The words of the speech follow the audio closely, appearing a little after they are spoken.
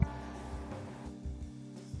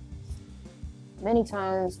Many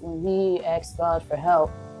times when we ask God for help,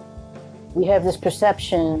 we have this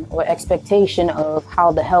perception or expectation of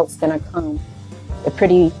how the help's gonna come. The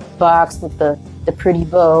pretty box with the pretty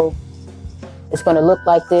bow. It's gonna look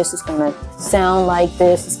like this, it's gonna sound like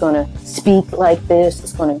this, it's gonna speak like this,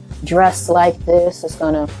 it's gonna dress like this, it's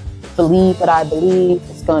gonna believe what I believe,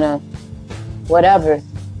 it's gonna whatever.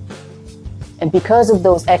 And because of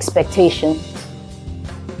those expectations,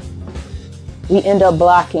 we end up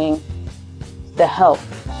blocking the help.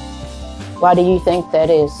 Why do you think that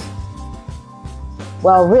is?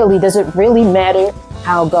 Well, really, does it really matter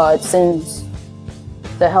how God sends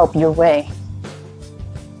the help your way?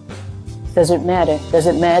 Does it matter? Does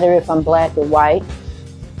it matter if I'm black or white?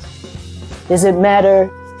 Does it matter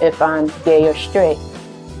if I'm gay or straight?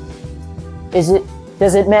 Does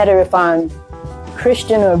it matter if I'm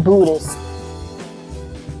Christian or Buddhist?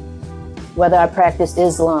 Whether I practice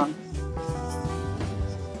Islam?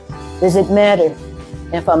 Does it matter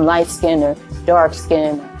if I'm light-skinned or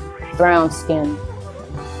dark-skinned, brown-skinned?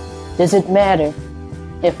 Does it matter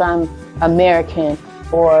if I'm American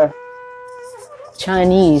or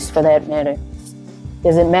Chinese, for that matter?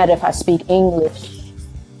 Does it matter if I speak English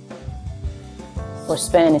or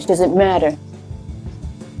Spanish? Does it matter?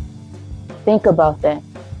 Think about that.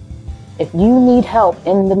 If you need help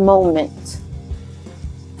in the moment,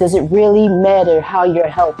 does it really matter how your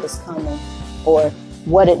help is coming or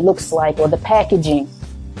what it looks like or the packaging?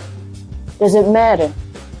 Does it matter?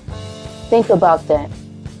 Think about that.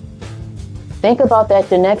 Think about that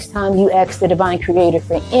the next time you ask the Divine Creator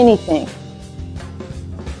for anything.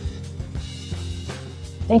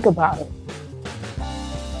 Think about it.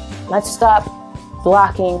 Let's stop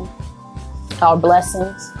blocking our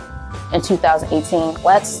blessings in 2018.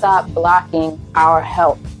 Let's stop blocking our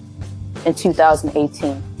help in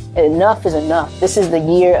 2018. Enough is enough. This is the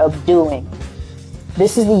year of doing.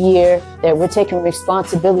 This is the year that we're taking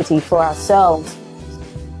responsibility for ourselves.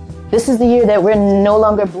 This is the year that we're no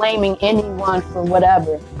longer blaming anyone for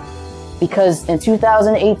whatever. Because in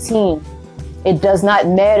 2018, it does not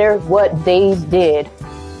matter what they did.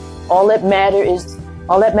 All that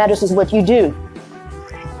matters is what you do.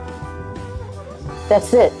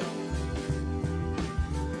 That's it.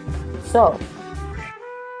 So,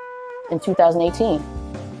 in 2018,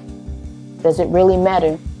 does it really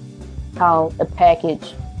matter how the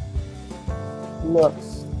package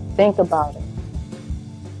looks? Think about it.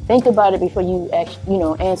 Think about it before you actually,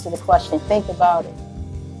 answer the question. Think about it.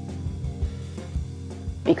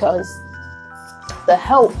 Because the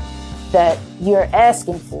help that you're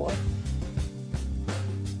asking for,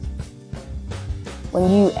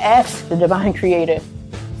 when you ask the Divine Creator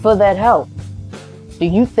for that help, do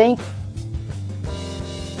you think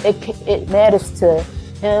it matters to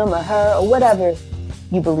him or her or whatever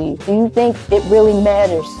you believe? Do you think it really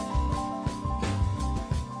matters?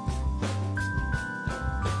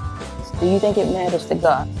 Do you think it matters to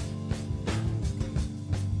God?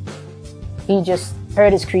 He just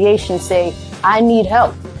heard his creation say, I need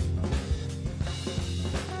help.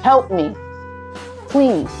 Help me,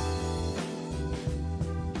 please.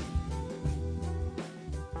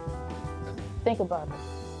 Think about it.